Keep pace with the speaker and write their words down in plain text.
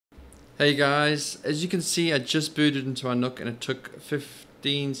Hey guys, as you can see I just booted into our NUC and it took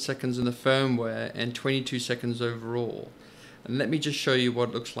 15 seconds in the firmware and 22 seconds overall. And let me just show you what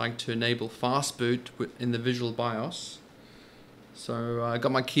it looks like to enable Fastboot in the VISUALBIOS. So I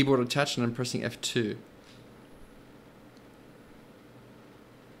got my keyboard attached and I'm pressing F2.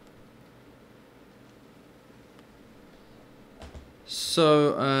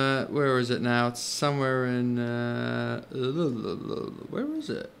 So where is it now? It's somewhere in where is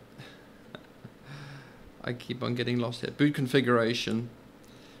it? I keep on getting lost here. Boot configuration.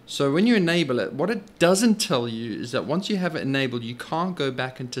 So when you enable it, what it doesn't tell you is that once you have it enabled, you can't go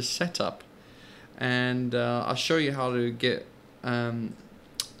back into setup. And I'll show you how to get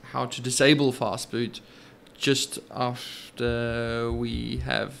how to disable Fastboot just after we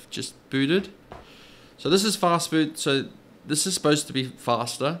have just booted. So this is Fastboot. So this is supposed to be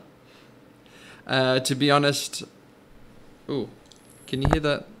faster. To be honest, oh, can you hear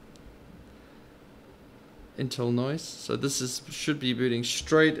that Intel noise? So this should be booting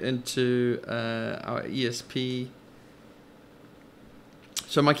straight into our ESP.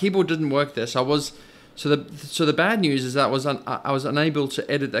 So my keyboard didn't work there. So the bad news is that I was unable to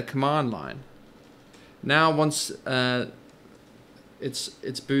edit that command line. Now once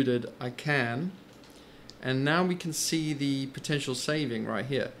it's booted, I can. And now we can see the potential saving right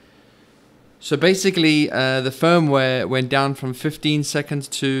here. So basically, the firmware went down from 15 seconds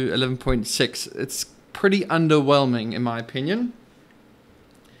to 11.6. It's pretty underwhelming in my opinion.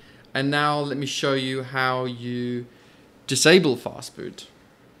 And now let me show you how you disable Fastboot.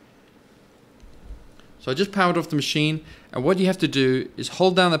 So I just powered off the machine, and what you have to do is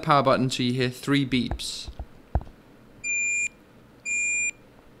hold down the power button until you hear 3 beeps.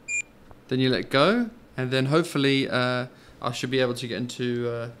 Then you let go, and then hopefully I should be able to get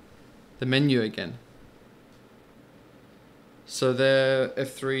into the menu again. So there,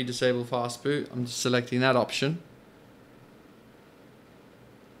 F3 disable Fastboot. I'm just selecting that option.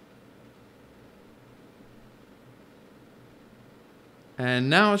 And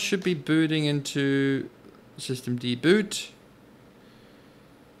now it should be booting into system deboot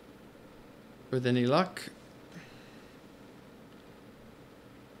with any luck.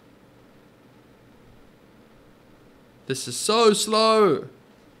 This is so slow.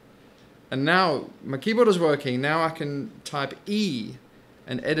 And now my keyboard is working. Now I can type E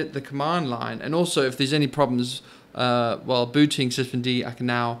and edit the command line. And also if there's any problems while booting system D, I can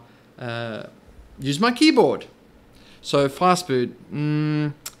now use my keyboard. So Fastboot,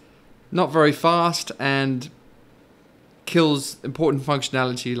 not very fast and kills important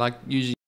functionality like using